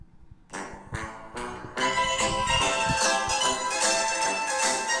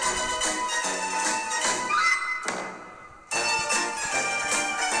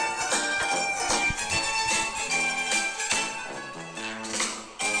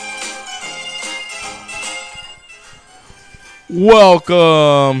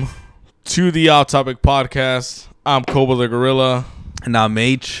Welcome to the Off Topic Podcast. I'm Koba the Gorilla. And I'm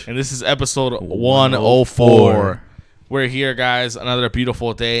H. And this is episode 104. We're here, guys. Another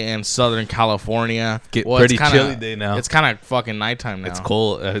beautiful day in Southern California. Pretty chilly day now. It's kind of fucking nighttime now. It's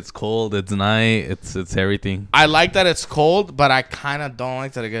cold. It's night. It's everything. I like that it's cold, but I kind of don't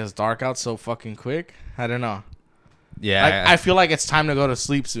like that it gets dark out so fucking quick. I don't know. Yeah. I feel like it's time to go to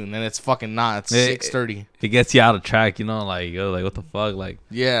sleep soon, and it's fucking not. It's 6:30. It gets you out of track, you know? Like, yo, like what the fuck? Like,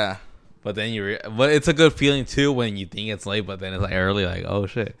 yeah. But then but it's a good feeling too when you think it's late, but then it's like early, like, oh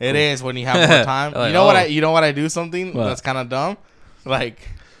shit. It is when you have more time. Like, you know what I do something what? that's kind of dumb? Like,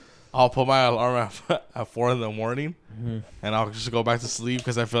 I'll put my alarm at 4 in the morning, and I'll just go back to sleep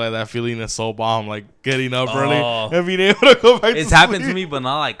because I feel like that feeling is so bomb. Like getting up early and being able to go back. It's happened to me, but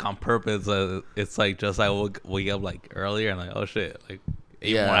not like on purpose. It's like just like we'll wake up like earlier and like, oh shit, like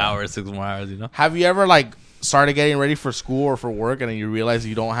 8 more hours, 6 more hours, you know? Have you ever like started getting ready for school or for work, and then you realize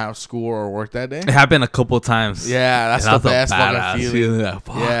you don't have school or work that day? It happened a couple times. Yeah, that's the best fucking feeling.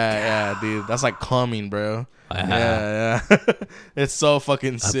 Fuck. Yeah, dude. That's like coming, bro. Yeah. It's so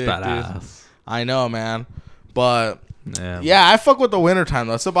fucking sick, badass. dude. I know, man. But yeah, I fuck with the winter time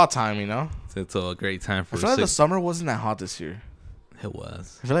though. It's about time, you know. It's a great time for. I feel like the summer wasn't that hot this year. It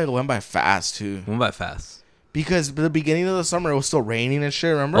was. I feel like it went by fast too. It went by fast. Because at the beginning of the summer, it was still raining and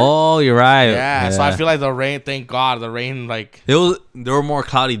shit. Remember? Oh, you're right. Yeah. So I feel like the rain. Thank God, the rain. Like there were more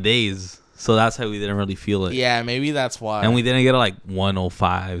cloudy days, so that's why we didn't really feel it. Yeah, maybe that's why. And we didn't get like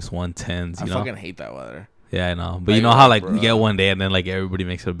 105s, 110s. I fucking hate that weather. Yeah, I know. But you know how like we get one day and then like everybody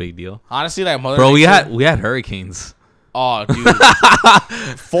makes it a big deal. Honestly, like bro, we had hurricanes. Oh, dude.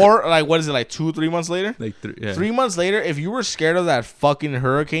 What is it, like 2-3 months later? Like 3 months later, if you were scared of that fucking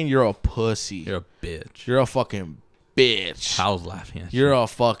hurricane, you're a pussy. You're a bitch. You're a fucking bitch. I was laughing at You're a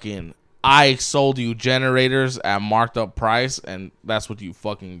fucking... I sold you generators at marked up price, and that's what you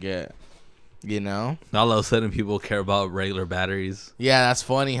fucking get. You know? All of a sudden, people care about regular batteries. Yeah, that's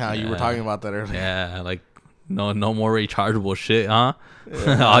funny how you were talking about that earlier. Yeah, like... No more rechargeable shit, huh?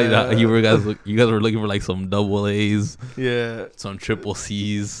 Yeah. you guys were looking for like some double A's, some triple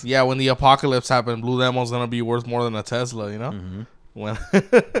C's. Yeah, when the apocalypse happened, Blue Demon's gonna be worth more than a Tesla, you know? Mm-hmm.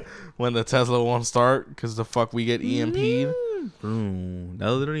 When the Tesla won't start because the fuck we get EMP'd.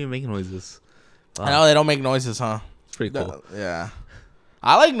 No, they don't even make noises. I know they don't make noises, huh? It's pretty cool. Yeah,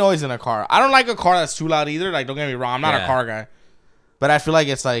 I like noise in a car. I don't like a car that's too loud either. Like, don't get me wrong, I'm not a car guy, but I feel like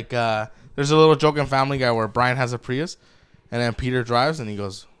it's like. There's a little joke in Family Guy where Brian has a Prius, and then Peter drives, and he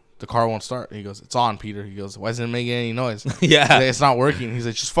goes, the car won't start. He goes, it's on, Peter. He goes, why isn't it making any noise? Yeah. Like, it's not working. He's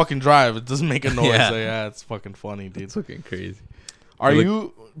like, just fucking drive. It doesn't make a noise. Yeah, It's fucking funny, dude. It's fucking crazy.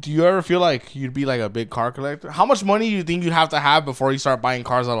 Do you ever feel like you'd be like a big car collector? How much money do you think you'd have to have before you start buying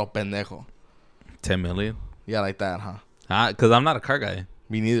cars out of pendejo? 10 million? Yeah, like that, huh? Because I'm not a car guy.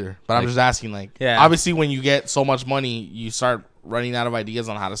 Me neither. But I'm just asking, like, obviously when you get so much money, you start running out of ideas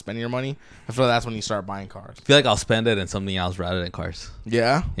on how to spend your money. I feel like that's when you start buying cars. I feel like I'll spend it in something else rather than cars.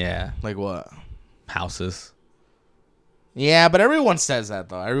 Yeah? Yeah. Like what? Houses. Yeah, but everyone says that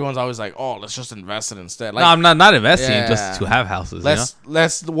though. Everyone's always like, "Oh, let's just invest it instead." Like, no, I'm not investing just to have houses.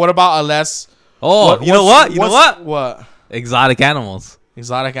 Let's. What about a less? Oh, you know what? What? Exotic animals.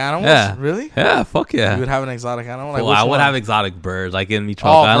 Exotic animals? Yeah. Really? Yeah. Fuck yeah. You would have an exotic animal? Like, well, I would have exotic birds, like in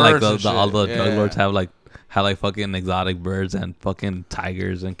Michoacan. Like all the drug lords have like fucking exotic birds and fucking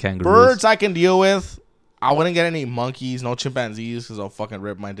tigers and kangaroos. Birds I can deal with. I wouldn't get any monkeys, no chimpanzees, because I'll fucking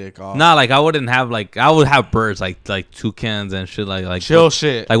rip my dick off. Nah, like I wouldn't have like I would have birds like toucans and shit like chill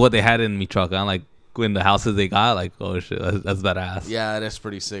shit like what they had in Michoacan, like in the houses they got, like oh shit, that's badass. Yeah, that's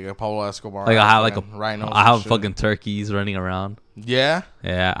pretty sick. Like Pablo Escobar. Like I have like rhinos. I have fucking turkeys running around. Yeah.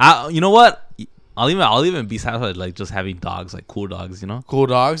 Yeah. You know what? I'll even be satisfied like just having dogs, like cool dogs. You know. Cool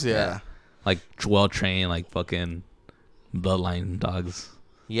dogs. Yeah. Like well trained, like fucking bloodline dogs.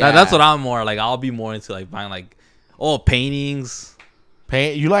 Yeah, that's what I'm more like. I'll be more into like buying like, paintings.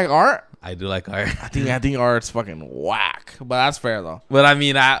 You like art? I do like art. I think art's fucking whack, but that's fair though. But I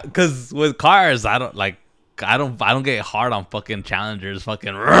mean, because with cars, I don't get hard on fucking Challengers.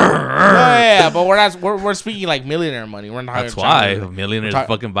 Fucking. Yeah, but we're speaking like millionaire money. We're not. That's why millionaires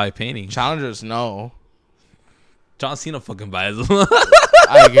fucking buy paintings. Challengers, no. John Cena fucking buys them.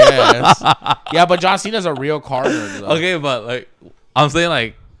 I guess. Yeah, but John Cena's a real car nerd, though. Okay, but like, I'm saying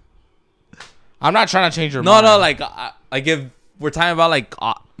like. I'm not trying to change your mind. No, like if we're talking about like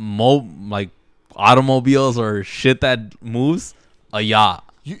automobiles or shit that moves, a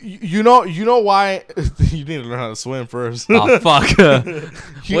yacht. You know why you need to learn how to swim first. Oh fuck!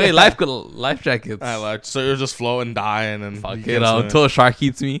 Wait, life jackets. I lied. So you're just floating, dying, and fuck it until a shark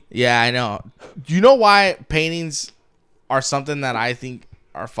eats me. Yeah, I know. Do you know why paintings are something that I think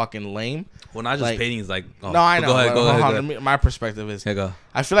are fucking lame. Well, not just like, paintings. Like no, I know. Go ahead. My perspective is, go.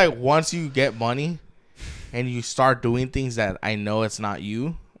 I feel like once you get money and you start doing things that I know it's not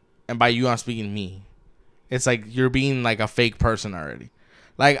you, and by you I'm speaking me, it's like you're being like a fake person already.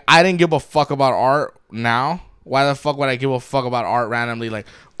 Like I didn't give a fuck about art now. Why the fuck would I give a fuck about art randomly? Like,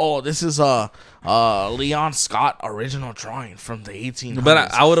 oh, this is a Leon Scott original drawing from the 1800s.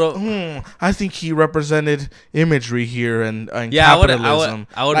 But I would. I think he represented imagery here and capitalism.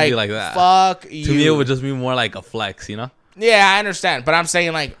 I would be like that. Fuck you. To me, it would just be more like a flex, you know? Yeah, I understand, but I'm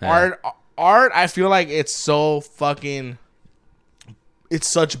saying like art. I feel like it's so fucking. It's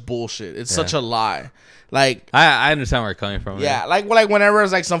such bullshit. It's such a lie. Like I understand where you're coming from. Yeah, like whenever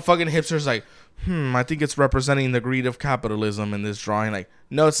it's like some fucking hipsters like. I think it's representing the greed of capitalism in this drawing. Like,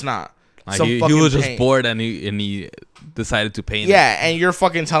 no, it's not. Like he was just bored and he decided to paint. Yeah, and you're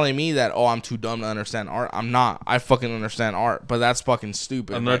fucking telling me that, oh, I'm too dumb to understand art. I'm not. I fucking understand art, but that's fucking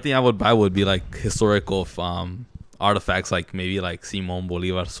stupid. Another thing I would buy would be like historical artifacts, like maybe like Simon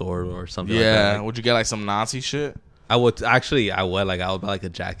Bolivar's sword or something like that. Yeah, would you get like some Nazi shit? I would like I would buy like a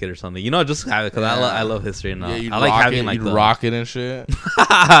jacket or something, you know, just have it because I love history and I like having like the rocket and shit.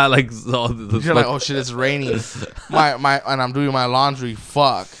 Like so you're like, oh shit, it's raining. my and I'm doing my laundry.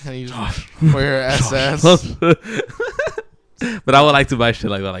 Fuck, and you just wear your SS. But I would like to buy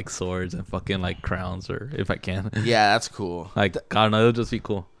shit like that, like swords and fucking like crowns, or if I can. Yeah, that's cool. Like I don't know, it would just be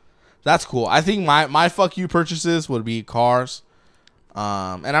cool. That's cool. I think my fuck you purchases would be cars,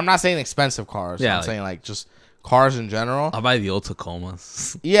 and I'm not saying expensive cars. Yeah, I'm saying like just. Cars in general. I'll buy the old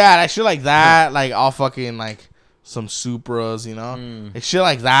Tacomas. Yeah, like shit like that. Like I'll fucking like some Supras, you know? Like shit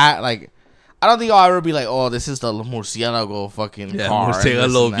like that. Like I don't think I'll ever be like, oh, this is the Murcielago fucking car.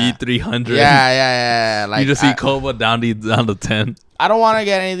 Murcielago V300. Yeah. Like you just see Coma down to 10. I don't want to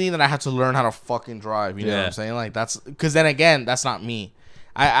get anything that I have to learn how to fucking drive. You know what I'm saying? Like that's because then again, that's not me.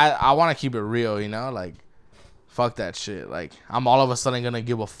 I want to keep it real, you know? Like. Fuck that shit. Like, I'm all of a sudden gonna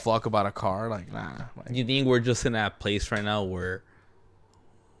give a fuck about a car. Like, nah. Like, you think we're just in that place right now where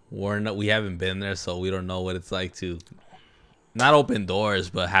we haven't been there, so we don't know what it's like to not open doors,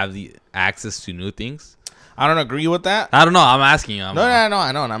 but have the access to new things? I don't agree with that. I don't know. I'm asking you. No, I know,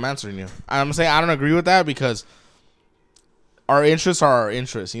 and I'm answering you. I'm saying I don't agree with that because our interests are our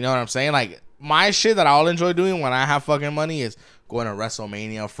interests. You know what I'm saying? Like, my shit that I'll enjoy doing when I have fucking money is going to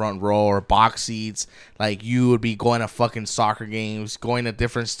WrestleMania front row or box seats. Like, you would be going to fucking soccer games, going to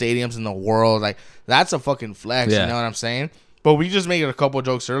different stadiums in the world. Like, that's a fucking flex. You know what I'm saying? But we just made a couple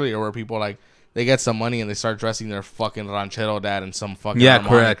jokes earlier where people like they get some money and they start dressing their fucking ranchero dad in some fucking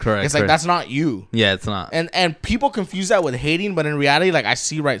Armani. Correct. It's like that's not you. Yeah, it's not. And people confuse that with hating, but in reality, like I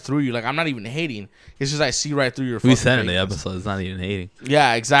see right through you. Like I'm not even hating. It's just I see right through your. We said in the episode, it's not even hating.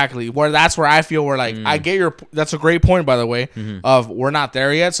 Yeah, exactly. That's where I feel like I get your. That's a great point, by the way. Of we're not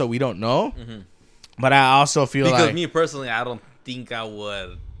there yet, so we don't know. But I also feel because me personally, I don't think I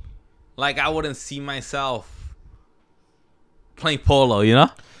would. Like I wouldn't see myself playing polo, you know.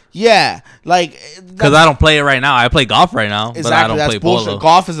 Yeah, like because I don't play it right now. I play golf right now, exactly, but I don't that's play bullshit. polo.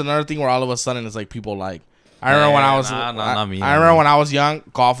 Golf is another thing where all of a sudden it's like people like. I remember when I was. Not me. I remember when I was young,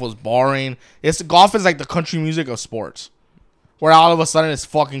 golf was boring. Golf is like the country music of sports, where all of a sudden it's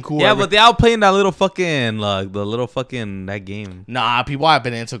fucking cool. Yeah, but they all playing that little fucking that game. Nah, people have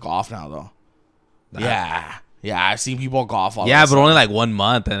been into golf now though. Yeah, I've seen people golf. Yeah, but only like 1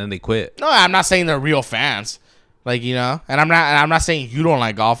 month and then they quit. No, I'm not saying they're real fans. Like, you know, and I'm not saying you don't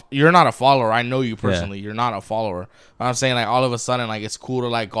like golf. You're not a follower. I know you personally. Yeah. You're not a follower. But I'm saying like all of a sudden like it's cool to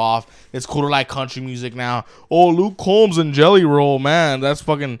like golf. It's cool to like country music now. Oh, Luke Combs and Jelly Roll, man. That's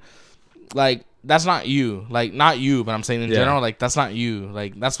fucking like that's not you. Like not you, but I'm saying in general like that's not you.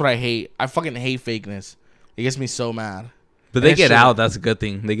 Like that's what I hate. I fucking hate fakeness. It gets me so mad. But they get out. That's a good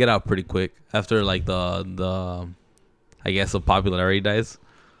thing. They get out pretty quick after like the I guess the popularity dies.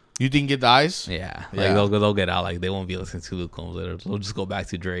 You think it dies? Yeah. Like they'll get out. Like they won't be listening to Luke Combs later. They'll just go back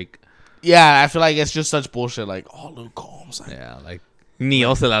to Drake. Yeah, I feel like it's just such bullshit. Like, oh, Luke Combs. Like, yeah, like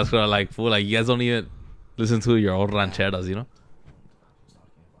Neo se las like fool. Like you guys don't even listen to your old rancheras, you know?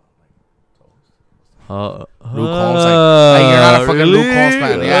 Luke Combs, like you're not a fucking really? Luke Combs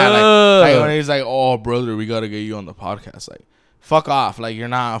fan. Yeah, like when he's like, oh brother, we gotta get you on the podcast. Like, fuck off. Like you're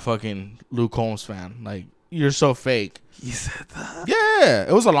not a fucking Luke Combs fan. Like you're so fake. He said that. Yeah,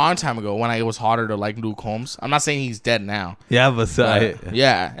 it was a long time ago when it was harder to like Luke Combs. I'm not saying he's dead now. Yeah, but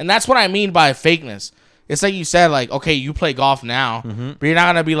yeah, and that's what I mean by fakeness. It's like you said, like, okay, you play golf now, but you're not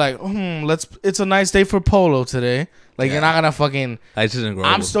gonna be like, it's a nice day for polo today. Like you're not gonna fucking. I just didn't grow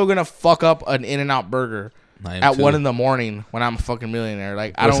I'm still gonna fuck up an In-N-Out burger at 1 a.m. when I'm a fucking millionaire.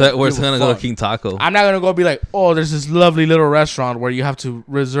 Like, I don't. Where's gonna go to King Taco? I'm not gonna go be like, oh, there's this lovely little restaurant where you have to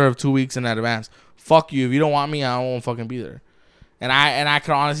reserve 2 weeks in advance. Fuck you. If you don't want me, I won't fucking be there. And I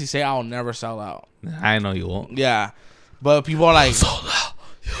can honestly say I'll never sell out. I know you won't. Yeah, but people are like, you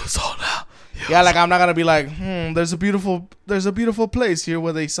sold out. Yeah, like I'm not gonna be like, there's a beautiful place here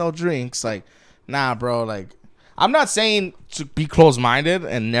where they sell drinks. Like, nah, bro. Like, I'm not saying to be closed-minded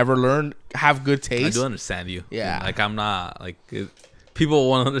and never learn, have good taste. I do understand you. Yeah, like I'm not like people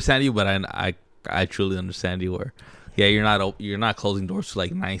won't understand you, but I truly understand you. Where, yeah, you're not closing doors to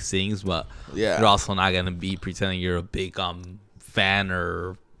like nice things, but you're also not gonna be pretending you're a big fan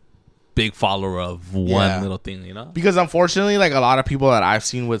or big follower of one little thing, you know? Because unfortunately, like a lot of people that I've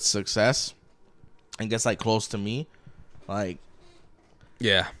seen with success and gets like close to me, like,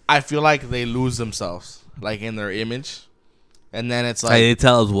 yeah, I feel like they lose themselves, like in their image, and then it's like they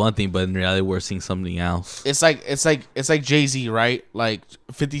tell us one thing, but in reality, we're seeing something else. It's like Jay-Z, right? Like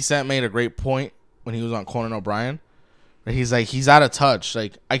 50 Cent made a great point when he was on Conan O'Brien. He's like, he's out of touch.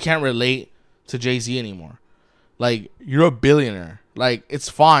 Like, I can't relate to Jay-Z anymore. Like, you're a billionaire. Like, it's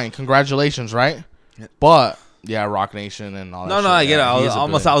fine. Congratulations, right? Yeah. But, yeah, Rock Nation and all that shit. No, I get it. I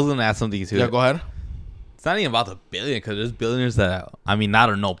was going to add something to it. Yeah, go ahead. It's not even about the billion, because there's billionaires that, I mean, I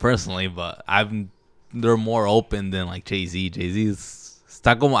don't know personally, but they're more open than, like, Jay-Z.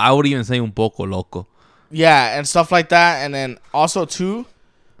 Está como, I would even say un poco loco. Yeah, and stuff like that. And then also, too,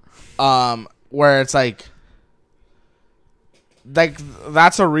 where it's like,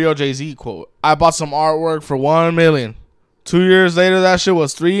 that's a real Jay-Z quote. I bought some artwork for $1 million. 2 years later, that shit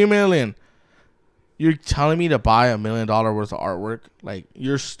was $3 million. You're telling me to buy $1 million worth of artwork? Like,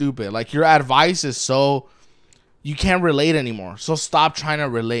 you're stupid. Like, your advice is so, you can't relate anymore. So stop trying to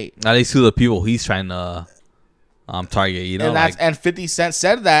relate. At least to the people he's trying to target, you know. And 50 Cent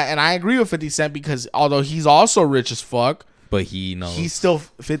said that, and I agree with 50 Cent because although he's also rich as fuck, but he knows he's still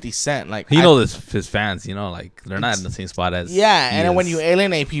 50 Cent. Like, he knows his fans, you know, like they're not in the same spot as and then when you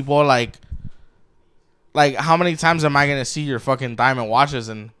alienate people, like how many times am I gonna see your fucking diamond watches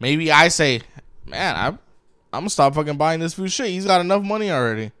and maybe I say, man, I'm gonna stop fucking buying this food shit. He's got enough money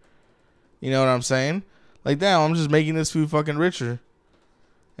already. You know what I'm saying? Like, damn, I'm just making this food fucking richer.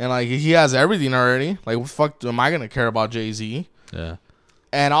 And like he has everything already. Like, what the fuck am I gonna care about Jay-Z? Yeah.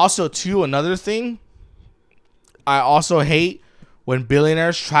 And also too, another thing, I also hate when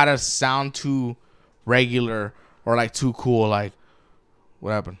billionaires try to sound too regular or like too cool. Like,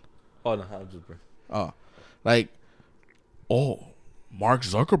 what happened? Oh no, I'm just like, Mark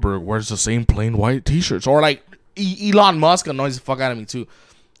Zuckerberg wears the same plain white t-shirts, or like Elon Musk annoys the fuck out of me too.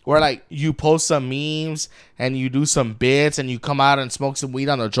 Where like you post some memes and you do some bits and you come out and smoke some weed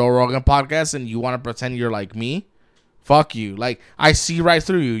on the Joe Rogan podcast and you want to pretend you're like me. Fuck you. Like, I see right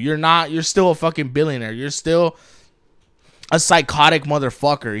through you. You're still a fucking billionaire. You're still a psychotic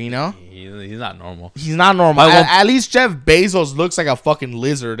motherfucker, you know? He's not normal. He's not normal. At least Jeff Bezos looks like a fucking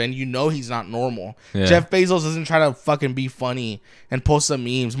lizard, and you know he's not normal. Yeah. Jeff Bezos doesn't try to fucking be funny and post some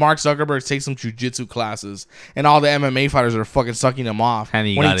memes. Mark Zuckerberg takes some jiu-jitsu classes, and all the MMA fighters are fucking sucking him off when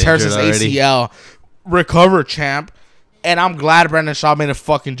he tears his ACL. Recover, champ. And I'm glad Brendan Schaub made a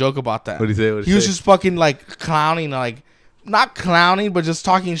fucking joke about that. What did he say? He was just fucking like clowning, like not clowning, but just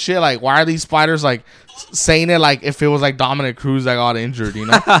talking shit. Like, why are these fighters like saying it like if it was like Dominic Cruz that got injured? You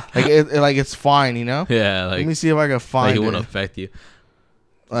know, like it's fine. You know. Yeah. Like, let me see if I can find it. It wouldn't affect you.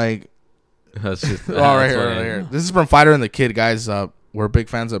 Like, that's just right here. This is from Fighter and the Kid, guys. We're big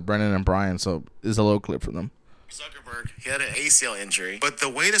fans of Brendan and Brian, so this is a little clip from them. Zuckerberg, he had an ACL injury, but the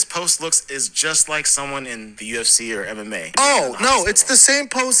way this post looks is just like someone in the UFC or MMA. Oh, no, it's the same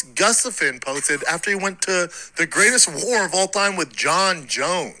post Gustafsson posted after he went to the greatest war of all time with John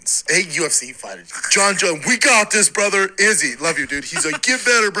Jones. Hey, UFC fighter. John Jones, we got this, brother. Izzy, love you, dude. He's like, get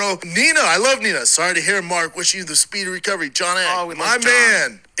better, bro. Nina, I love Nina. Sorry to hear, Mark. Wish you the speedy recovery. John A. My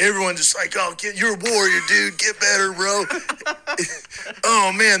man. Everyone just like, oh, you're a warrior, dude. Get better, bro.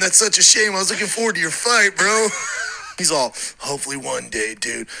 Oh, man, that's such a shame. I was looking forward to your fight, bro. He's all, hopefully one day,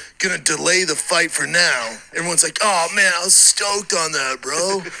 dude. Gonna delay the fight for now. Everyone's like, oh, man, I was stoked on that,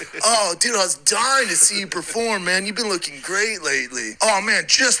 bro. Oh, dude, I was dying to see you perform, man. You've been looking great lately. Oh, man,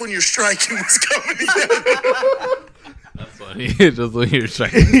 just when your striking was coming together. That's funny. Just when you're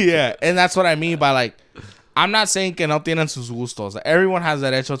striking. Yeah, and that's what I mean by, like, I'm not saying que no tienen sus gustos. Everyone has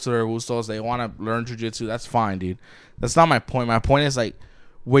derecho to their gustos. They want to learn jiu-jitsu. That's fine, dude. That's not my point. My point is, like,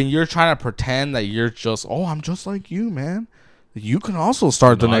 when you're trying to pretend that you're just, I'm just like you, man. You can also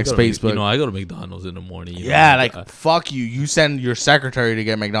start the next Facebook. I go to McDonald's in the morning. Fuck you. You send your secretary to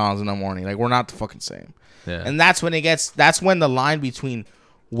get McDonald's in the morning. Like, we're not the fucking same. Yeah. And that's when that's when the line between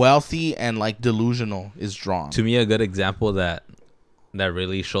wealthy and like delusional is drawn. To me, a good example that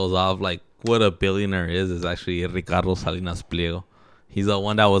really shows off like what a billionaire is actually Ricardo Salinas Pliego. He's the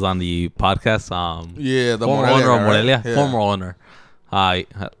one that was on the podcast. The former Morelia owner of guy, Morelia. right? Yeah. Former owner.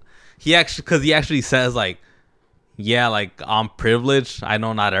 He actually says like, yeah, like I'm privileged. I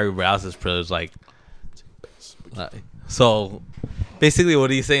know not everybody else is privileged. Like, so basically what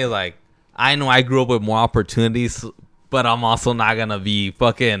he's saying is like, I know I grew up with more opportunities, but I'm also not gonna be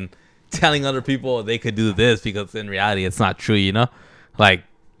fucking telling other people they could do this because in reality it's not true. You know, like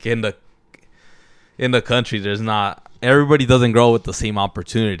in the country, there's not. Everybody doesn't grow with the same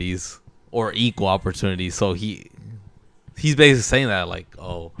opportunities or equal opportunities. So he's basically saying that like,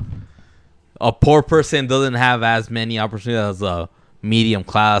 oh, a poor person doesn't have as many opportunities as a medium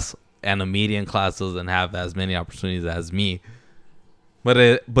class, and a medium class doesn't have as many opportunities as me.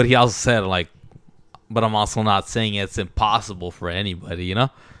 But he also said like, but I'm also not saying it's impossible for anybody, you know.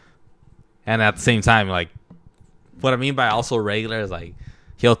 And at the same time, like, what I mean by also regular is like,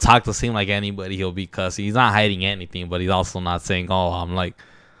 he'll talk the same like anybody. He'll be cussing. He's not hiding anything, but he's also not saying, "Oh, I'm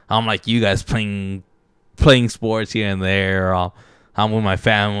like you guys playing sports here and there. Or I'm with my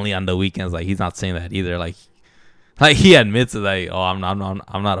family on the weekends." Like he's not saying that either. Like he admits it. Like, "Oh, I'm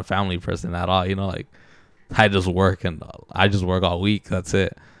not a family person at all." You know, like I just work all week. That's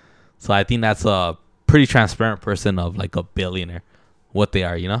it. So I think that's a pretty transparent person of like a billionaire, what they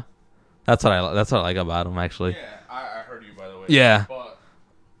are. You know, that's what I like about him actually. Yeah, I heard you by the way. Yeah. But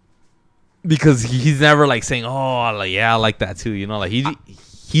because he's never like saying, "Oh, like yeah, I like that too," you know. Like he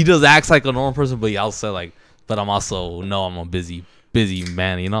just acts like a normal person, but he also like, but I'm a busy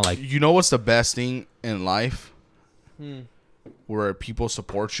man, you know. Like, you know what's the best thing in life? Where people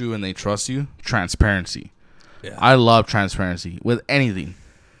support you and they trust you? Transparency. Yeah. I love transparency with anything.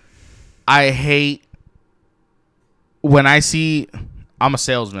 I hate when I see. I'm a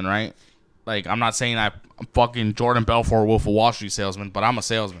salesman, right? Like, I'm not saying I'm fucking Jordan Belfort, Wolf of Wall Street salesman, but I'm a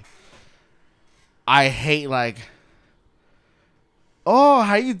salesman. I hate like, "Oh,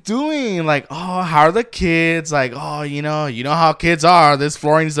 how you doing?" Like, "Oh, how are the kids?" Like, "Oh, you know how kids are. This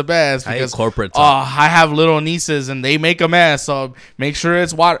flooring's the best because corporate talk. Oh, I have little nieces and they make a mess, so make sure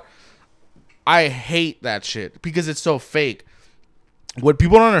it's water." I hate that shit because it's so fake. What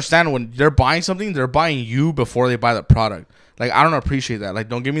people don't understand, when they're buying something, they're buying you before they buy the product. Like, I don't appreciate that. Like,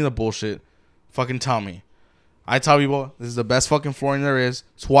 don't give me the bullshit. Fucking tell me. I tell people, this is the best fucking flooring there is.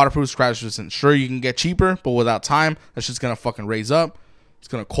 It's waterproof, scratch resistant. Sure, you can get cheaper, but without time, that's just going to fucking raise up. It's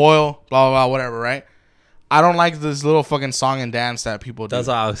going to coil, blah, blah, blah, whatever, right? I don't like this little fucking song and dance that people do. That's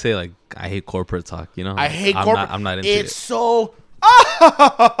why I would say, like, I hate corporate talk, you know? I hate corporate. I'm not into it. It's so...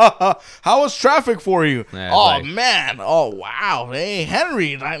 How was traffic for you? Yeah, oh, like, man. Oh, wow. Hey,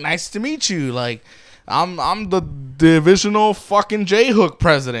 Henry, nice to meet you. Like, I'm the divisional fucking J-Hook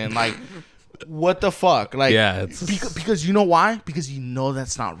president. Like... What the fuck? Like, yeah, because you know why? Because you know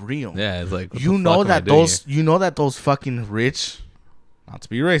that's not real. Yeah, it's like, you know that those fucking rich, not to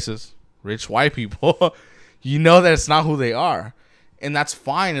be racist, rich white people, you know that it's not who they are, and that's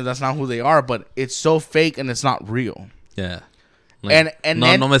fine if that's not who they are. But it's so fake and it's not real. Yeah, like, and no,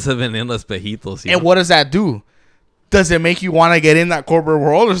 then, no me se venden los espejitos. And what does that do? Does it make you want to get in that corporate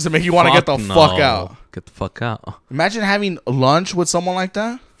world, or does it make you want to get the fuck out? Get the fuck out. Imagine having lunch with someone like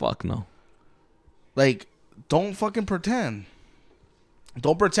that. Fuck no. Like, don't fucking pretend.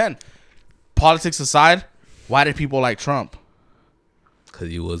 Don't pretend. Politics aside, why did people like Trump? Because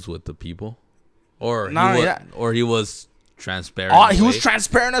he was with the people, or he was transparent. He was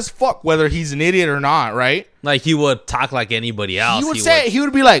transparent as fuck, whether he's an idiot or not, right? Like, he would talk like anybody else. He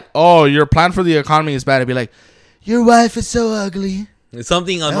would be like, "Oh, your plan for the economy is bad." He'd be like, "Your wife is so ugly." It's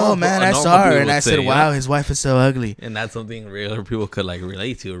something. Oh man, I saw her and I said, "Wow, his wife is so ugly." And that's something regular people could like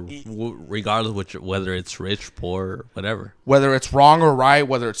relate to, regardless whether it's rich, poor, or whatever. Whether it's wrong or right,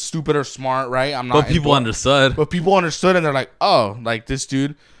 whether it's stupid or smart, right? I'm not. But people understood. But people understood, and they're like, "Oh, like this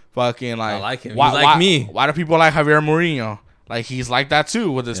dude, fucking like, I like him. He's like me." Why do people like Javier Mourinho? Like, he's like that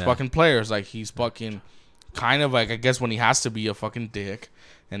too with his fucking players. Like, he's fucking kind of like, I guess, when he has to be a fucking dick,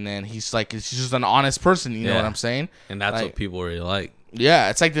 and then he's just an honest person. You know what I'm saying? And that's like, what people really like. Yeah,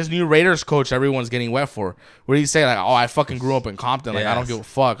 it's like this new Raiders coach everyone's getting wet for. What do you say? Like, "Oh, I fucking grew up in Compton. Like, I don't give a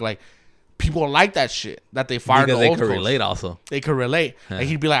fuck." Like, people like that shit that they fired the old coach. Because they could relate also. They could relate. Yeah. Like,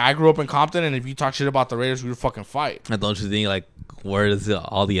 he'd be like, "I grew up in Compton, and if you talk shit about the Raiders, we would fucking fight." And don't you think, like, where is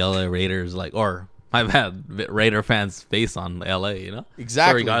all the LA Raiders, like, or my bad, Raider fans based on LA, you know?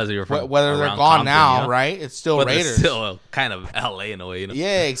 Exactly. So regardless if you're from whether they're gone Compton, now, you know? Right? It's still Raiders. It's still kind of LA in a way, you know?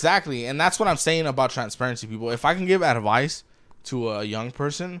 Yeah, exactly. And that's what I'm saying about transparency, people. If I can give advice to a young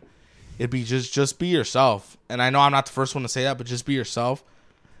person, it'd be just be yourself. And I know I'm not the first one to say that, but just be yourself.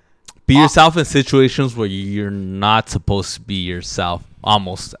 Be yourself in situations where you're not supposed to be yourself.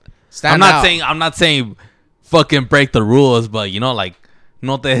 Almost. I'm not saying fucking break the rules, but you know, like,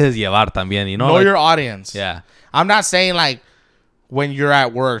 no te dejes llevar también. You know, like, your audience. Yeah. I'm not saying like when you're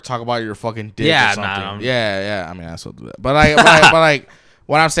at work, talk about your fucking dick or something. Nah, yeah. I mean, I still do that, but like,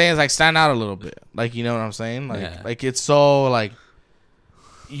 what I'm saying is like stand out a little bit. Like, you know what I'm saying? Like, like it's so like.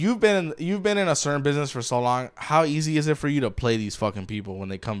 You've been in a certain business for so long. How easy is it for you to play these fucking people when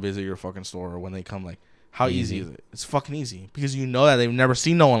they come visit your fucking store or when they come like? How easy is it? It's fucking easy because you know that they've never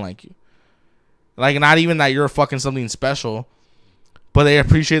seen no one like you. Like not even that you're fucking something special, but they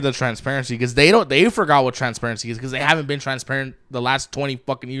appreciate the transparency because they forgot what transparency is because they haven't been transparent the last 20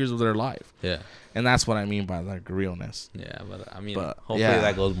 fucking years of their life. Yeah, and that's what I mean by like realness. Yeah, but I mean, hopefully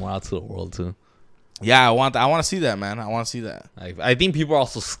that goes more out to the world too. Yeah, I want to see that, man. I want to see that. Like, I think people are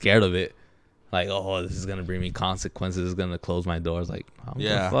also scared of it. Like, oh, this is gonna bring me consequences. This is gonna close my doors. Like,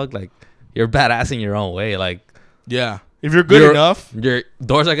 fuck. Like, you're badass in your own way. Like, yeah, if you're good enough, your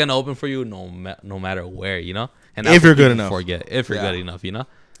doors are gonna open for you no matter where, you know. And that's if you're good enough, if you're good enough, you know.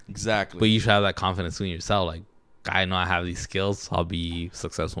 Exactly. But you should have that confidence in yourself. Like, I know I have these skills. I'll be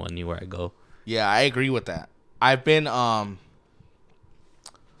successful anywhere I go. Yeah, I agree with that. I've been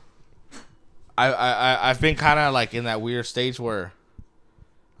I've been kind of like in that weird stage where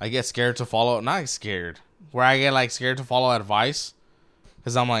I get scared to follow. Not scared, where I get like scared to follow advice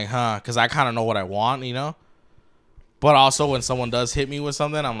because I'm like, because I kind of know what I want, you know. But also when someone does hit me with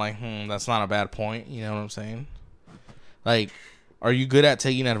something, I'm like, that's not a bad point. You know what I'm saying? Like, are you good at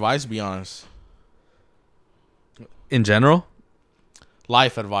taking advice? Be honest. In general,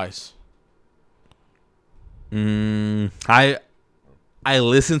 life advice. I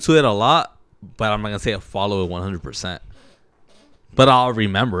listen to it a lot. But I'm not gonna say I follow it 100%. But I'll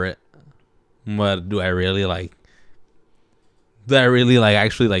remember it. But do I really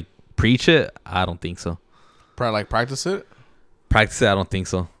actually like preach it? I don't think so. Probably like practice it? Practice it, I don't think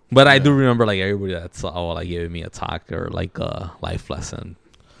so. But I do remember like everybody that's like giving me a talk or like a life lesson,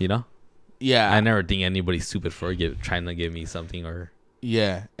 you know? Yeah. I never think anybody's stupid for trying to give me something or.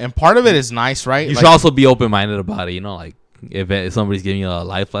 Yeah. And part of it is nice, right? You should also be open minded about it, you know, like. If somebody's giving you a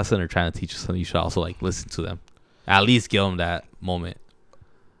life lesson or trying to teach you something, you should also like listen to them. At least give them that moment.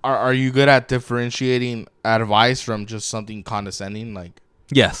 Are you good at differentiating advice from just something condescending? Like,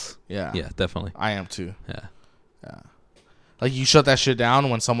 yes, yeah, definitely. I am too. Yeah. Like you shut that shit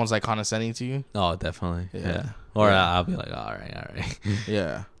down when someone's like condescending to you. Oh, definitely. Yeah. Or I'll be like, all right.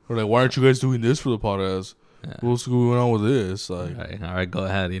 Yeah. Or like, why aren't you guys doing this for the podcast? Yeah. What's going on with this? Like, all right, go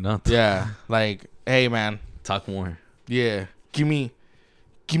ahead. You know. Yeah. Like, hey, man, talk more. Yeah, give me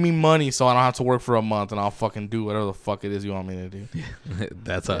money so I don't have to work for a month and I'll fucking do whatever the fuck it is you want me to do. Yeah,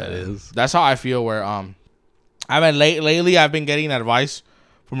 that's how it is. That's how I feel. Where lately I've been getting advice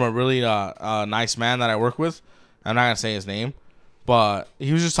from a really nice man that I work with. I'm not gonna say his name, but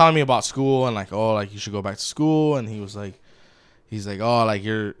he was just telling me about school and like, oh, like you should go back to school. And he's like, oh, like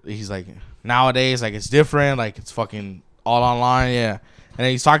he's like nowadays like it's different, like it's fucking all online, yeah. And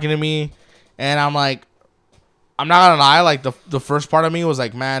then he's talking to me, and I'm like. I'm not gonna lie, like the first part of me was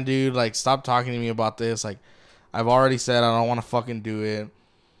like, man, dude, like stop talking to me about this. Like I've already said I don't want to fucking do it.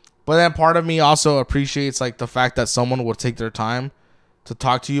 But then part of me also appreciates like the fact that someone would take their time to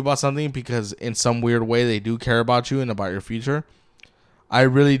talk to you about something because in some weird way they do care about you and about your future. I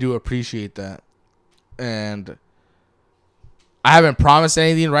really do appreciate that. And I haven't promised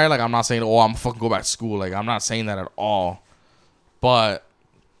anything, right? Like I'm not saying, oh, I'm gonna fucking go back to school. Like I'm not saying that at all. But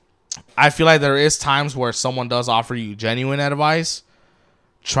I feel like there is times where someone does offer you genuine advice.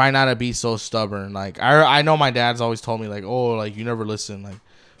 Try not to be so stubborn. Like I know my dad's always told me like, oh, like you never listen. Like,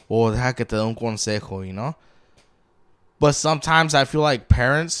 oh, deja que te dé un consejo, you know. But sometimes I feel like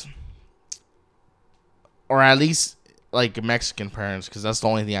parents, or at least like Mexican parents, because that's the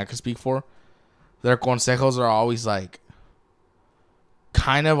only thing I can speak for. Their consejos are always like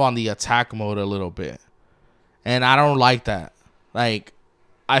kind of on the attack mode a little bit, and I don't like that. Like.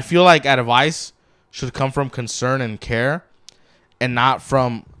 I feel like advice should come from concern and care and not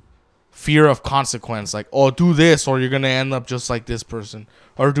from fear of consequence. Like, oh, do this or you're going to end up just like this person.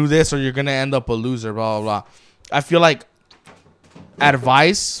 Or do this or you're going to end up a loser, blah, blah, blah. I feel like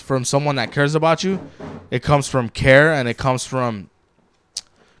advice from someone that cares about you, it comes from care and it comes from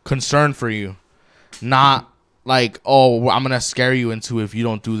concern for you. Not like, oh, I'm going to scare you into if you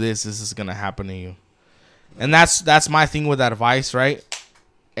don't do this, this is going to happen to you. And that's my thing with advice, right?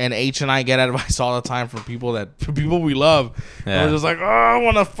 And H and I get advice all the time from people we love. Yeah. And we're just like, oh, I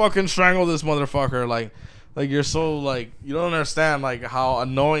want to fucking strangle this motherfucker. Like you're so like, you don't understand like how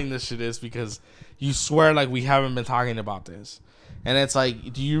annoying this shit is because you swear like we haven't been talking about this. And it's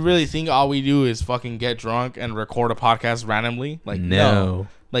like, do you really think all we do is fucking get drunk and record a podcast randomly? Like, no.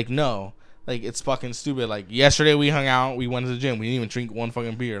 Like, no. Like, it's fucking stupid. Like, yesterday we hung out, we went to the gym, we didn't even drink one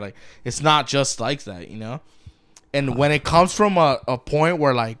fucking beer. Like, it's not just like that, you know? And when it comes from a point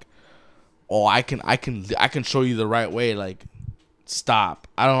where, like, oh, I can show you the right way, like, stop.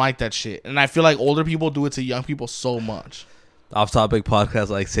 I don't like that shit. And I feel like older people do it to young people so much. Off-topic podcast,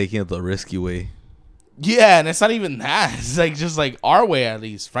 like taking it the risky way. Yeah, and it's not even that. It's like just like our way, at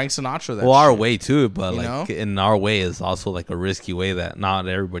least. Frank Sinatra. That our shit. way too, but like in our way is also like a risky way that not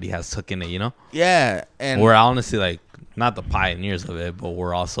everybody has taken it. You know? Yeah, and we're honestly like not the pioneers of it, but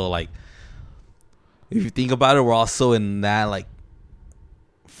we're also like, if you think about it, we're also in that like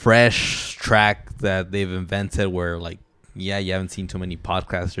fresh track that they've invented where like, yeah, you haven't seen too many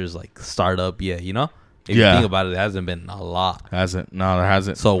podcasters like start up yet, you know? If you think about it, there hasn't been a lot. Hasn't. No, there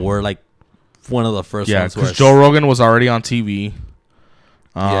hasn't. So we're like one of the first ones. Yeah, because Joe Rogan was already on TV.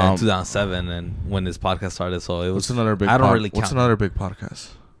 In 2007, and when this podcast started, so it was. What's another big? What's another big podcast?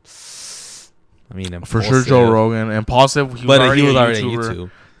 I mean, for sure, Joe Rogan. Impulsive, he was already on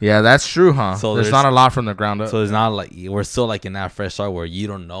YouTube. Yeah, that's true, huh? So there's not a lot from the ground up. So it's not like we're still like in that fresh start where you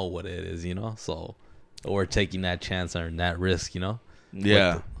don't know what it is, you know. So we're taking that chance and that risk, you know.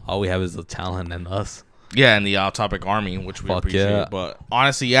 Yeah. All we have is the talent and us. Yeah, and the Off-Topic Army, which we appreciate. Yeah. But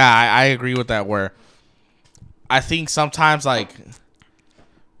honestly, yeah, I agree with that. Where I think sometimes, like,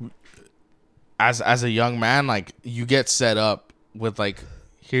 as a young man, like, you get set up with like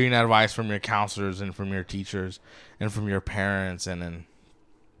hearing advice from your counselors and from your teachers and from your parents and then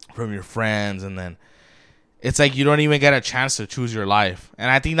from your friends, and then it's like you don't even get a chance to choose your life,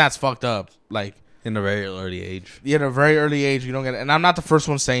 and I think that's fucked up. Like. In a very early age. Yeah, at a very early age, you don't get it. And I'm not the first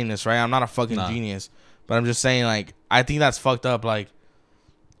one saying this, right? I'm not a fucking genius. But I'm just saying, like, I think that's fucked up. Like,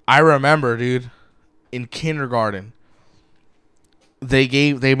 I remember, dude, in kindergarten,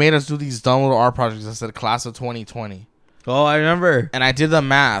 they made us do these dumb little art projects that said class of 2020. Oh, I remember. And I did the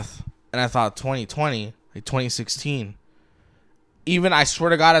math, and I thought 2020, like 2016. Even, I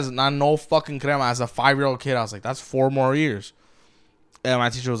swear to God, as a 5-year-old kid, I was like, that's 4 more years. And my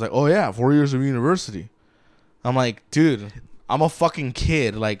teacher was like, oh, yeah, 4 years of university. I'm like, dude, I'm a fucking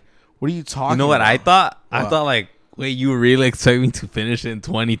kid. Like, what are you talking about? You know what I thought? What? I thought, like, wait, you really expect me to finish in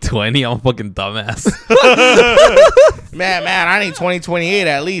 2020? I'm a fucking dumbass. man, I need 2028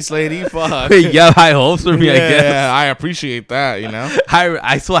 at least, lady. Fuck. You have high hopes for me, I guess. Yeah, I appreciate that, you know?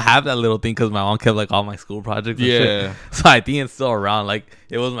 I still have that little thing because my mom kept, like, all my school projects and shit. So I think it's still around. Like,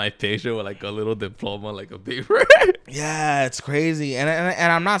 it was my picture with, like, a little diploma, like, a paper. Yeah, it's crazy. And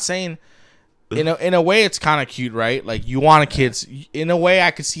I'm not saying... In a way, it's kind of cute, right? Like, you want a kid's... In a way,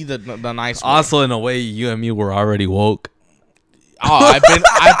 I could see the nice way. Also, in a way, you and me were already woke. Oh,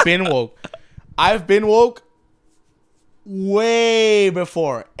 I've been woke. I've been woke way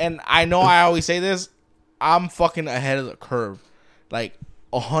before. And I know I always say this. I'm fucking ahead of the curve. Like,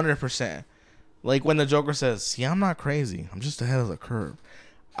 100%. Like, when the Joker says, see, I'm not crazy. I'm just ahead of the curve.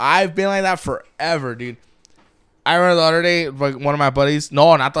 I've been like that forever, dude. I remember the other day, like, one of my buddies...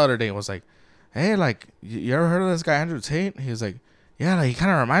 No, not the other day. Was like... Hey, like, you ever heard of this guy, Andrew Tate? He was like, yeah, like, he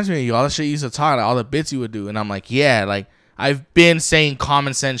kind of reminds me of you. All the shit you used to talk, like, all the bits you would do. And I'm like, yeah, like, I've been saying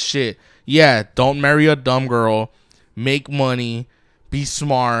common sense shit. Yeah, don't marry a dumb girl. Make money. Be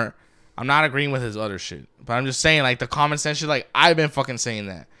smart. I'm not agreeing with his other shit. But I'm just saying, like, the common sense shit, like, I've been fucking saying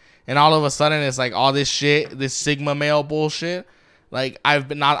that. And all of a sudden, it's like all this shit, this Sigma male bullshit. Like,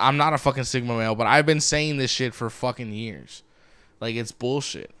 I'm not a fucking Sigma male, but I've been saying this shit for fucking years. Like, it's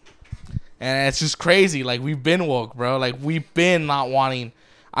bullshit. And it's just crazy. Like, we've been woke, bro. Like, we've been not wanting...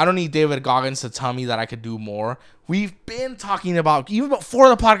 I don't need David Goggins to tell me that I could do more. We've been talking about... Even before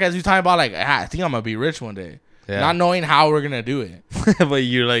the podcast, we were talking about, like, I think I'm going to be rich one day. Yeah. Not knowing how we're going to do it. But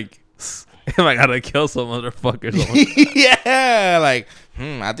you're like... Am I going to kill some motherfuckers? Yeah. Like,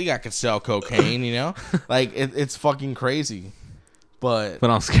 I think I could sell cocaine, you know? Like, it's fucking crazy. But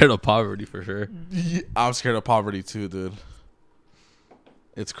I'm scared of poverty, for sure. I'm scared of poverty, too, dude.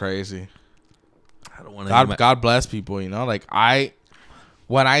 It's crazy. I don't want to. God bless people, you know. Like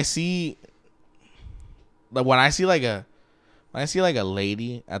when I see like a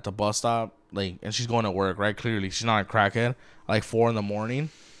lady at the bus stop, like, and she's going to work, right? Clearly, she's not a crackhead. Like 4 a.m.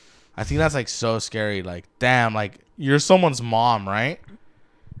 I think that's like so scary. Like, damn, like you're someone's mom, right?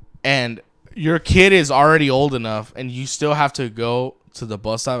 And your kid is already old enough, and you still have to go to the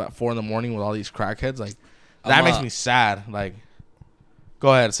bus stop at 4 a.m. with all these crackheads. Like, that makes me sad. Like.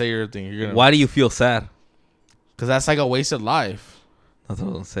 Go ahead, say your thing. Why do you feel sad? Because that's like a wasted life. That's what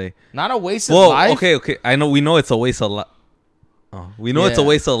I was gonna say. Not a wasted life. Okay. We know it's a waste of life. Oh, we know it's a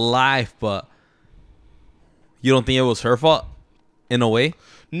waste of life, but you don't think it was her fault? in a way.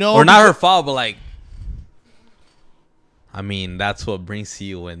 No, or not her fault, but like, I mean, that's what brings to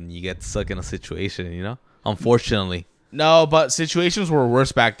you when you get stuck in a situation, you know? Unfortunately. No, but situations were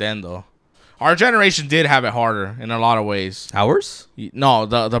worse back then, though. Our generation did have it harder in a lot of ways. Ours? No,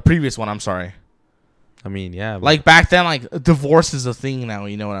 the previous one, I'm sorry. I mean, yeah. Like, back then, like, divorce is a thing now,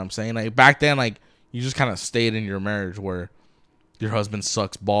 you know what I'm saying? Like, back then, like, you just kind of stayed in your marriage where your husband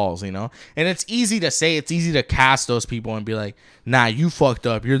sucks balls, you know? And it's easy to say, it's easy to cast those people and be like, nah, you fucked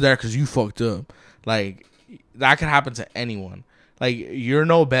up. You're there because you fucked up. Like, that could happen to anyone. Like, you're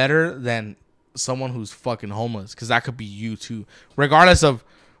no better than someone who's fucking homeless, because that could be you too. Regardless of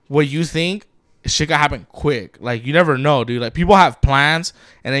what you think, shit could happen quick. Like, you never know, dude. Like, people have plans,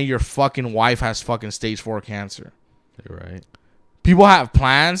 and then your fucking wife has fucking stage 4 cancer. You're right. People have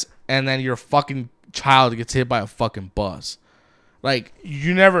plans, and then your fucking child gets hit by a fucking bus. Like,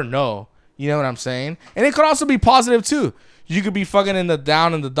 you never know. You know what I'm saying? And it could also be positive too. You could be fucking in the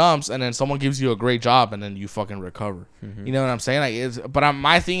dumps, and then someone gives you a great job, and then you fucking recover. Mm-hmm. You know what I'm saying? Like, but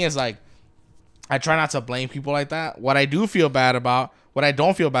my thing is, like, I try not to blame people like that. What I don't feel bad about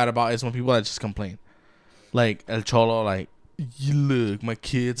is when people that just complain. Like, El Cholo, like, you look, my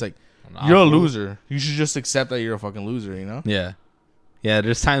kids, like, you're a loser. You should just accept that you're a fucking loser, you know? Yeah. Yeah,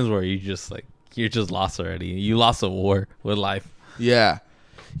 there's times where you're just lost already. You lost a war with life. Yeah.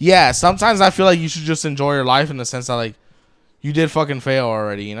 Yeah, sometimes I feel like you should just enjoy your life in the sense that, like, you did fucking fail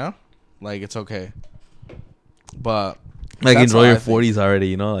already, you know? Like, it's okay. But like, enjoy your 40s already,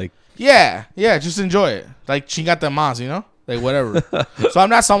 you know? Like, yeah, just enjoy it. Like, chingate mas, you know? Like, whatever. So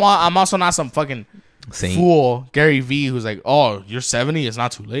I'm also not some fucking fool, Gary V, who's like, oh, you're 70, it's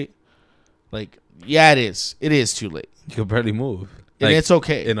not too late. Like, yeah, it is. It is too late. You can barely move. And like, it's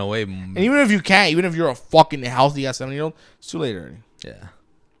okay. In a way. And even if you can't, even if you're a fucking healthy ass 70-year-old, it's too late already. Yeah.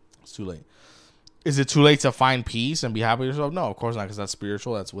 It's too late. Is it too late to find peace and be happy with yourself? No, of course not, because that's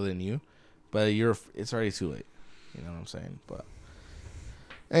spiritual. That's within you. But it's already too late. You know what I'm saying? But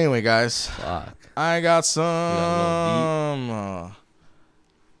anyway, guys. Fuck. I got some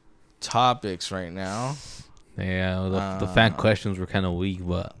topics right now. Yeah, the fan questions were kind of weak,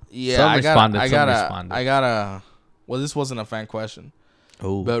 but yeah, some responded. Well, this wasn't a fan question.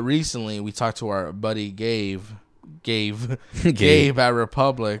 Oh. But recently we talked to our buddy Gabe at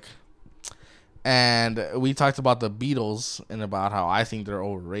Republic, and we talked about the Beatles and about how I think they're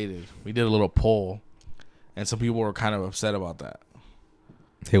overrated. We did a little poll, and some people were kind of upset about that.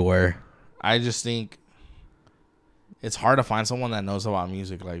 They were. I just think it's hard to find someone that knows about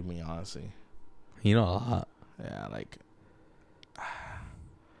music like me, honestly. You know a lot. Yeah,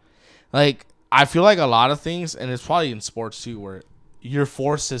 like I feel like a lot of things, and it's probably in sports too, where you're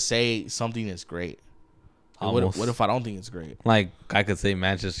forced to say something is great. Like, what if I don't think it's great? Like, I could say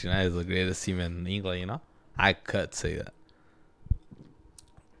Manchester United is the greatest team in England, you know? I could say that.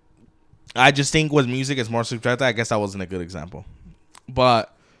 I just think with music, it's more subjective. I guess that wasn't a good example.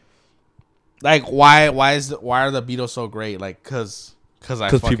 But, like, why are the Beatles so great? Like, because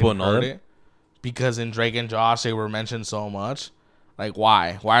people know heard it. Because in Drake and Josh, they were mentioned so much. Like,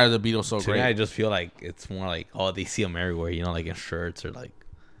 why? Why are the Beatles so great? Me, I just feel like it's more like, oh, they see them everywhere, you know, like in shirts or like.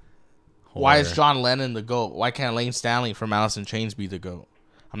 Why is John Lennon the GOAT? Why can't Lane Stanley from Alice in Chains be the GOAT?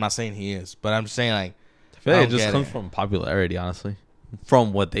 I'm not saying he is, but I'm just saying, like, I feel like it just comes from popularity, honestly,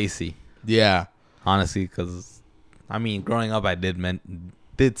 from what they see. Yeah, honestly, because I mean, growing up, I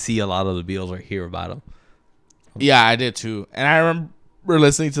did see a lot of the Beatles or hear about them. Yeah, I did too, and I remember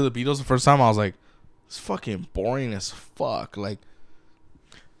listening to the Beatles the first time. I was like, it's fucking boring as fuck. Like,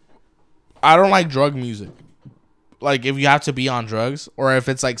 I don't like drug music. Like, if you have to be on drugs, or if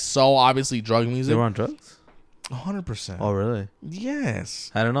it's like so obviously drug music. They were on drugs? 100%. Oh, really? Yes.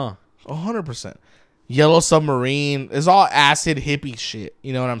 I don't know. 100%. Yellow Submarine. It's all acid hippie shit.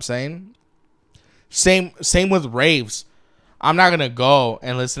 You know what I'm saying? Same with raves. I'm not gonna go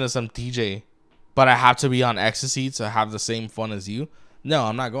and listen to some DJ, but I have to be on ecstasy to have the same fun as you. No,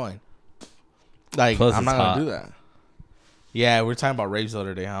 I'm not going. Like, plus I'm not gonna do that. Yeah, we were talking about raves the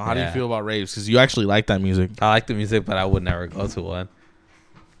other day. How do you feel about raves? Because you actually like that music. I like the music, but I would never go to one.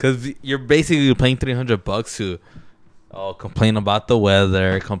 Because you're basically paying $300 to complain about the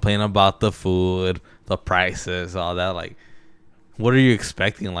weather, complain about the food, the prices, all that. Like, what are you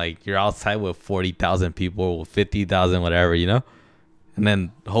expecting? Like, you're outside with 40,000 people, with 50,000, whatever, you know? And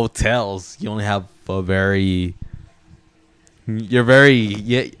then hotels, you only have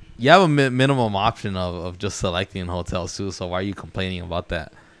you have a minimum option of just selecting hotels too. So why are you complaining about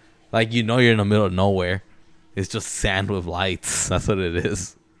that? Like, you know, you're in the middle of nowhere. It's just sand with lights. That's what it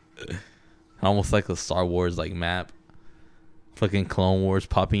is. Almost like a Star Wars like map. Fucking Clone Wars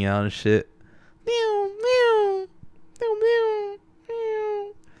popping out and shit.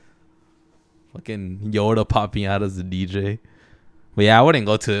 Fucking Yoda popping out as a DJ. But yeah, I wouldn't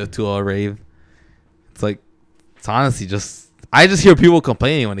go to a rave. It's honestly I just hear people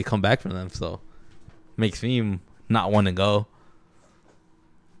complaining when they come back from them, so makes me not want to go.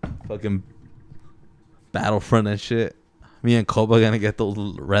 Fucking Battlefront and shit. Me and Koba gonna get those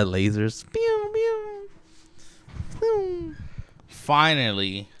red lasers. Pew, pew. Pew.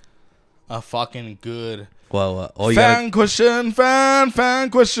 Finally, a fucking good Well, fan question. Oh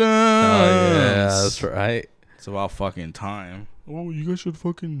yeah, that's right. It's about fucking time. Oh, you guys should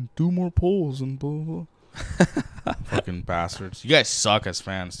fucking do more polls and blah, blah, blah. Fucking bastards. You guys suck as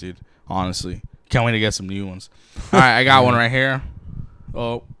fans, dude. Honestly. Can't wait to get some new ones. All right, I got one right here.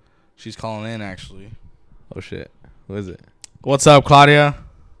 Oh, she's calling in, actually. Oh, shit. Who is it? What's up, Claudia?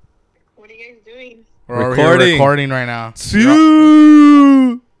 What are you guys doing? We're recording right now. It's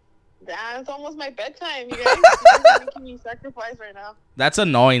almost my bedtime. You guys are making me sacrifice right now. That's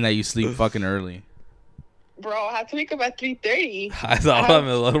annoying that you sleep fucking early. Bro, I have to wake up at 3:30. I thought me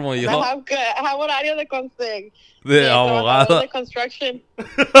duermo yo. I have horario de construction. De abogado. De construction.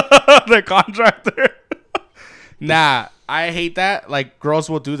 The contractor. Nah, I hate that. Like, girls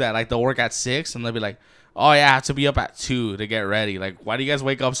will do that. Like, they'll work at 6 and they'll be like, oh, yeah, I have to be up at 2 to get ready. Like, why do you guys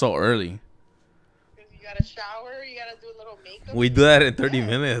wake up so early? Because you gotta shower, you gotta do a little makeup. We do that in 30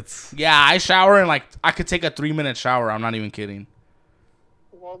 minutes. Yeah, I shower and, like, I could take a 3-minute shower. I'm not even kidding.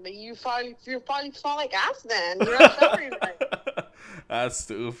 Well, then you probably smell like ass then. You're not showering right. That's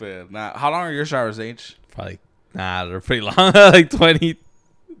stupid. Nah, how long are your showers, H? Probably, they're pretty long. Like 20.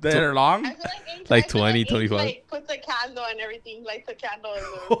 They're long? I feel like H, Like 20, 25. Like, puts a candle and everything. Lights a candle in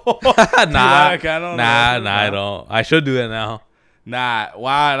the... Nah, I don't. I should do it now. Nah,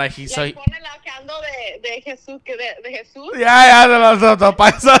 wow, like he's so... Like, pone la candle de Jesús, de Jesús. Yeah, the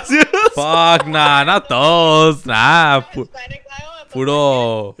paisas. Fuck, nah, not those. Nah,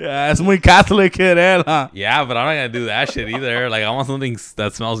 puro. Yeah, it's muy Catholic kid, huh? Yeah, but I'm not gonna do that shit either. Like, I want something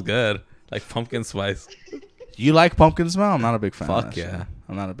that smells good, like pumpkin spice. You like pumpkin smell? I'm not a big fan. Fuck of that yeah, shit.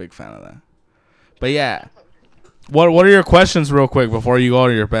 I'm not a big fan of that. But yeah, what are your questions, real quick, before you go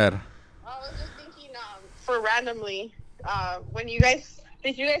to your bed? I was just thinking, for randomly, when you guys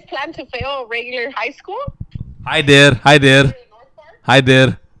did you guys plan to fail regular high school? I did.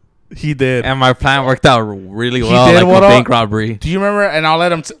 He did, and my plan worked out really well. He did, like a bank robbery. Do you remember? And I'll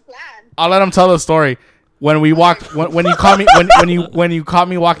let him. I'll let him tell the story. When we walked, when you caught me, when you caught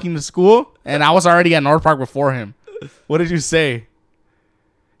me walking to school, and I was already at North Park before him. What did you say?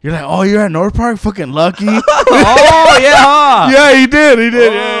 You're like, oh, you're at North Park, fucking lucky. Oh yeah, huh? Yeah, he did.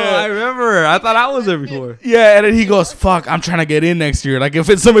 Oh, Yeah, I remember. I thought I was there before. Yeah, and then he goes, fuck, I'm trying to get in next year. Like if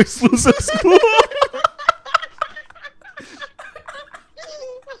it's some exclusive school.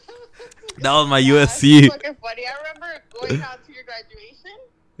 That was my USC. It's fucking funny. I remember going out to your graduation.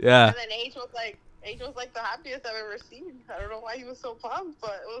 Yeah. And then H was like the happiest I've ever seen. I don't know why he was so pumped,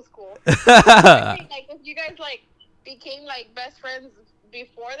 but it was cool. I think, like, if you guys like became like best friends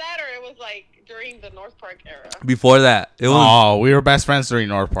before that, or it was like during the North Park era. Before that, it was. Oh, we were best friends during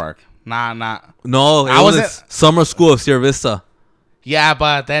North Park. Nah. No, I was wasn't. Summer School of Sierra Vista. Yeah,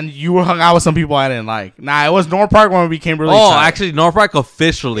 but then you were hung out with some people I didn't like. Nah, it was North Park when we became really Oh, tight. actually, North Park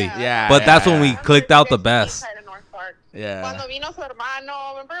officially. Yeah. But that's when we I clicked remember out the you guys best. being tight in North Park. Yeah. Cuando vino su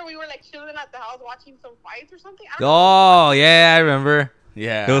hermano, remember we were like chilling at the house watching some fights or something? I don't know. Oh yeah, I remember.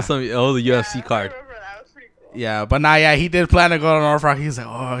 Yeah. It was the UFC I card. remember that. It was pretty cool. Yeah, but nah, yeah, he did plan to go to North Park. He's like,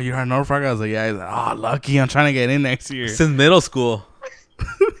 oh, you're at North Park? I was like, yeah. He's like, oh, lucky. I'm trying to get in next year. Since middle school,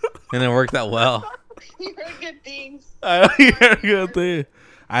 and it worked out well. You heard good things. I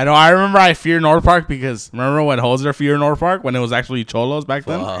know. I remember I feared North Park because remember when Hoser feared North Park when it was actually cholos back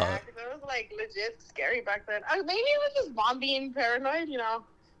then? Yeah, 'cause it was like legit scary back then. Maybe it was just mom being paranoid, you know.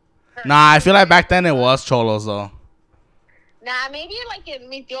 Nah, I feel like back then it was cholos though. Nah, maybe like in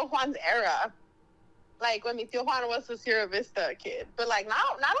mi tío Juan's era. Like when mi tío Juan was a Sierra Vista kid. But like now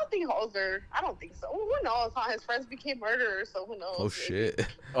I don't think Hoser. I don't think so. Who knows? Huh? His friends became murderers, so who knows? Oh shit!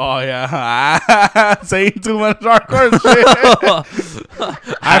 Oh yeah, saying too much hardcore shit.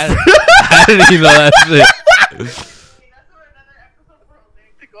 I didn't even know that shit. That's for another episode for Jose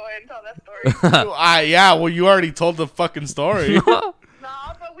to go ahead and tell that story. Yeah, well, you already told the fucking story. No,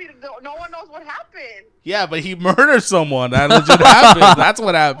 but no one knows what happened. Yeah, but he murdered someone. That legit happened. That's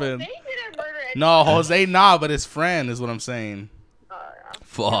what happened. They didn't murder anyone. No, Jose, nah, but his friend is what I'm saying. Yeah.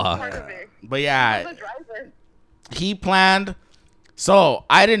 Fuck. Part of it. But He yeah, was a driver. he planned. So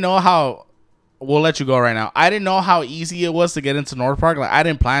I didn't know how. We'll let you go right now. I didn't know how easy it was to get into North Park. Like I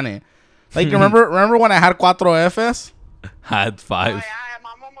didn't plan it. Like remember when I had Cuatro Fs? I had Oh, 5. yeah,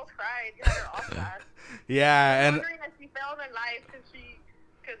 mom almost cried. You had her off that. Yeah, and Wondering if she failed in life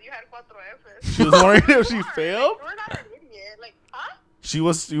because you had 4 Fs. She was wondering if she failed? We're not an idiot. Like, huh? She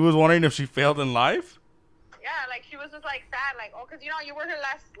was wondering if she failed in life? Yeah, like, she was just, like, sad. Like, oh, because, you know, you were her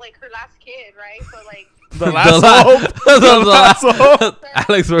last kid, right? So, like... The last hope. The last hope.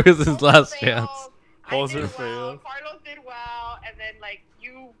 Alex Ferguson's last chance. Poser failed. Carlos did well. And then, like,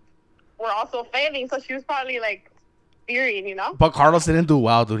 you were also failing. So she was probably, like, fearing, you know? But Carlos didn't do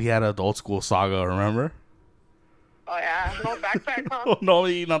well, dude. He had an adult school saga, remember? Oh, yeah. No backpack, huh? No,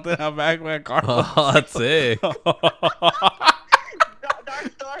 he nothing have backpack, Carlos. Oh, that's it. Dark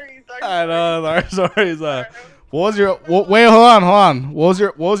stories. I know, dark stories. What was your... wait, hold on. What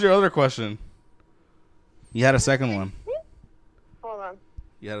was your other question? You had a second one. Hold on.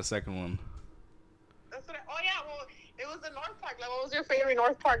 You had a second one. That's what it was the North Park. Like, what was your favorite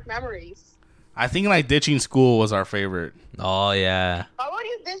North Park memories? I think like ditching school was our favorite. Oh, yeah. How about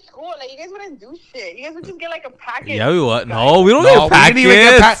you ditch school? Like, you guys wouldn't do shit. You guys would just get like a packet. Yeah, we what? No, we don't get packets. We didn't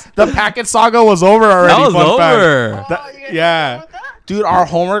even get the packet saga was over already. That was over. Yeah. Dude, our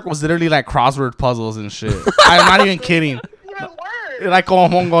homework was literally like crossword puzzles and shit. I'm not even kidding. Even worse. Like como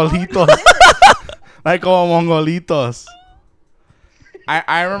mongolitos. Like como mongolitos.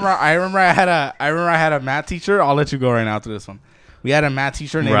 I remember I had a math teacher. I'll let you go right now to this one. We had a math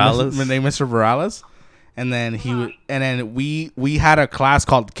teacher named Mr. Morales, and then we had a class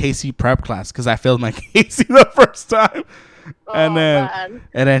called KC Prep class because I failed my KC the first time, and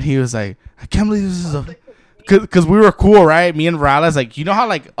then he was like, I can't believe this is because we were cool, right? Me and Morales, like, you know how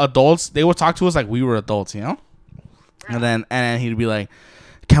like adults they would talk to us like we were adults, you know, and then he'd be like,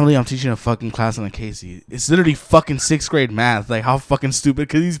 can't believe I'm teaching a fucking class on a Casey. It's literally fucking 6th grade math. Like, how fucking stupid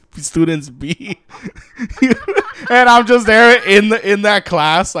could these students be? And I'm just there in that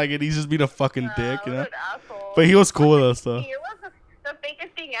class, like, and he's just being a fucking dick, you know? But he was cool with us, though. It was the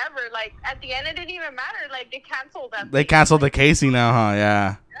fakest thing ever. Like, at the end, it didn't even matter. Like, they canceled that. They canceled the Casey now, huh?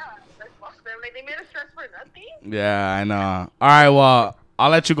 Yeah. Yeah, like, fuck them. Like, they made us stress for nothing. Yeah, I know. All right, well, I'll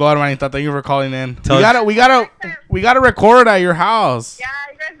let you go, Hermanita. Thank you for calling in. We gotta record at your house. Yeah,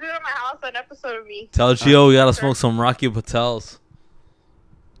 you guys do it at my house, an episode of me. Tell Gio we gotta smoke some Rocky Patels.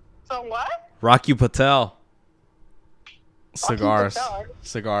 Some what? Rocky Patel. Cigars. Oh,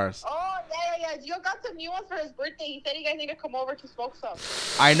 yeah. Gio got some new ones for his birthday. He said you guys need to come over to smoke some.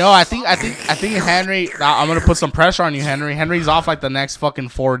 I know. I think Henry. I'm gonna put some pressure on you, Henry. Henry's off like the next fucking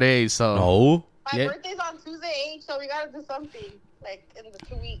 4 days. So. No. My birthday's on Tuesday, so we gotta do something like in the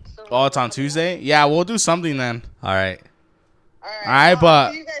 2 weeks. Oh, it's on Tuesday. Yeah, we'll do something then. All right. All right,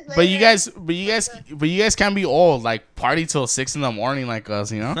 but you guys can't be old. Like, party till 6 in the morning like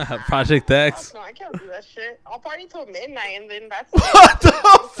us, you know. Project X. No, I can't do that shit. I'll party till midnight and then that's what the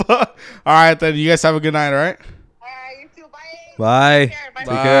fuck. All right, then you guys have a good night. All right. All right, you too. Bye. Bye. Take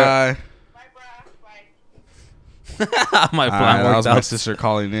care. Bye. Bye. My plan worked out. My sister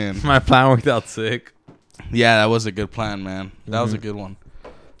calling in. My plan worked out sick. Yeah, that was a good plan, man. That was a good one.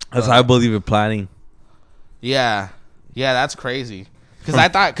 That's how I believe in planning. Yeah, that's crazy.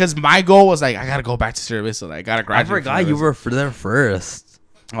 Because my goal was like, I gotta go back to Sierra Vista. Like, I gotta graduate. I forgot you were there first.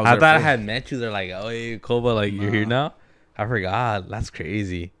 I thought I had met you. They're like, oh, hey, Koba, like you're here now. I forgot. That's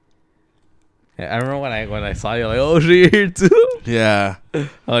crazy. Yeah, I remember when I saw you, like, oh, shit, you're here too. Yeah.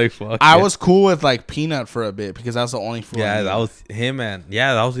 Like, fuck. I was cool with like Peanut for a bit because that was the only food. Yeah, that was him, man.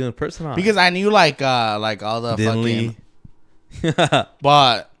 Yeah, that was the only person on. Because I knew like all the Dinley. fucking.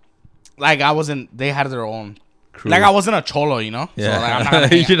 But like I wasn't. They had their own. Crew. Like I wasn't a cholo, you know. Yeah. So, like, I'm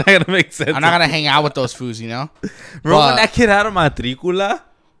not you're not gonna make sense. I'm not gonna hang out with those fools, you know. Remember when that kid had a matricula?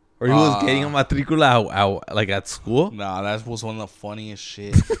 Or he was getting a matricula like at school? Nah, that was one of the funniest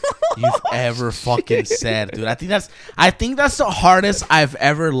shit you've ever fucking said, dude. I think that's the hardest I've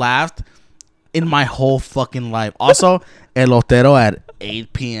ever laughed in my whole fucking life. Also, elotero at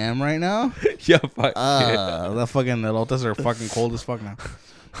 8 p.m. right now. Yeah, fuck. The fucking elotes are fucking cold as fuck now.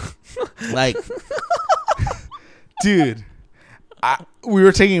 Like, dude. We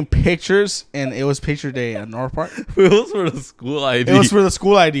were taking pictures, and it was picture day at North Park. It was for the school ID. It was for the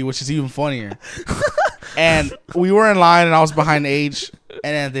school ID, which is even funnier. And we were in line, and I was behind Age,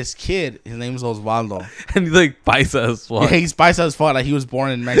 and then this kid, his name was Osvaldo. And he's like paisa as fuck. Yeah, he's paisa as fuck. Like, he was born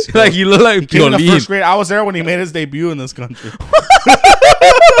in Mexico. Like, he looked like Piolín. In the first grade. I was there when he made his debut in this country.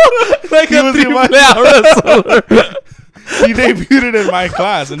 Like, he a wrestler. He debuted in my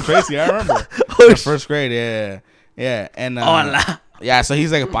class in Tracy. I remember. In first grade, yeah, and yeah, so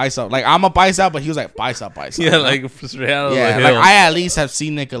he's like a paisa. Like, I'm a paisa, but he was like paisa. Yeah, like straight out of the hill. Like, I at least have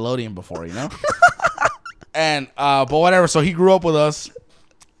seen Nickelodeon before, you know. And but whatever. So he grew up with us,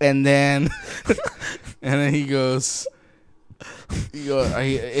 and then he goes,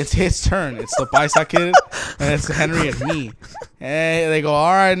 It's his turn. It's the Paisa kid, and it's Henry and me. And they go,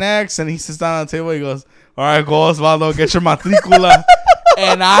 all right, next. And he sits down on the table. He goes, all right, go, Osvaldo, get your matricula.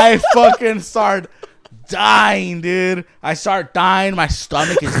 And I fucking start dying, dude. I start dying. My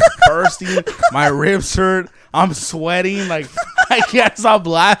stomach is bursting. My ribs hurt. I'm sweating. Like, I can't stop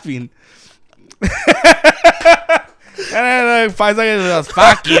laughing. And then Paisa kid goes,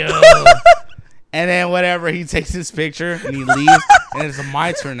 fuck you. And then whatever, he takes his picture and he leaves, and it's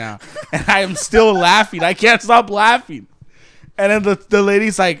my turn now. And I am still laughing. I can't stop laughing. And then the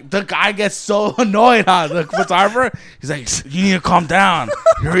lady's like, the guy gets so annoyed, the photographer. He's like, you need to calm down.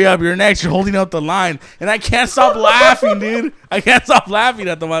 Hurry up, you're next. You're holding up the line. And I can't stop laughing, dude. I can't stop laughing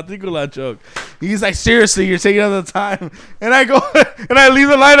at the matricula joke. He's like, seriously, you're taking up the time. And I go, and I leave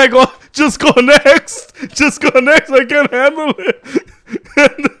the line. I go, just go next. Just go next. I can't handle it.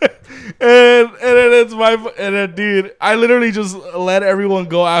 And then it's and then, dude, I literally just let everyone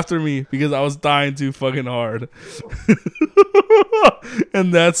go after me because I was dying too fucking hard.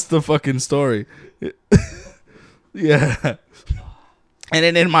 And that's the fucking story. Yeah. And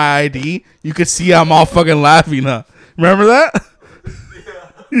then in my ID, you could see I'm all fucking laughing, huh? Remember that?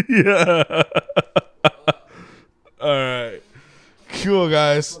 Yeah. All right. Cool,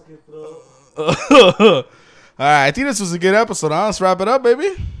 guys. All right. I think this was a good episode, huh? Let's wrap it up,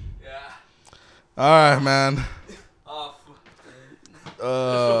 baby. All right, man.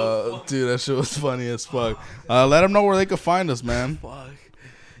 Dude, that shit was funny as fuck. Let them know where they can find us, man. Fuck.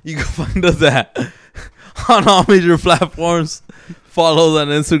 You can find us on all major platforms. Follow us on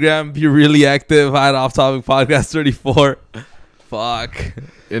Instagram. Be really active. At Off Topic Podcast 34. Fuck.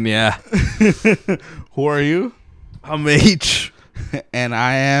 And yeah. Who are you? I'm H. And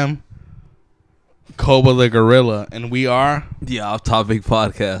I am Koba the Gorilla. And we are the Off Topic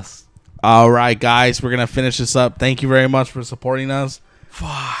Podcast. All right, guys, we're going to finish this up. Thank you very much for supporting us.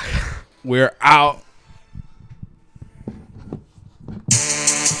 Fuck. We're out.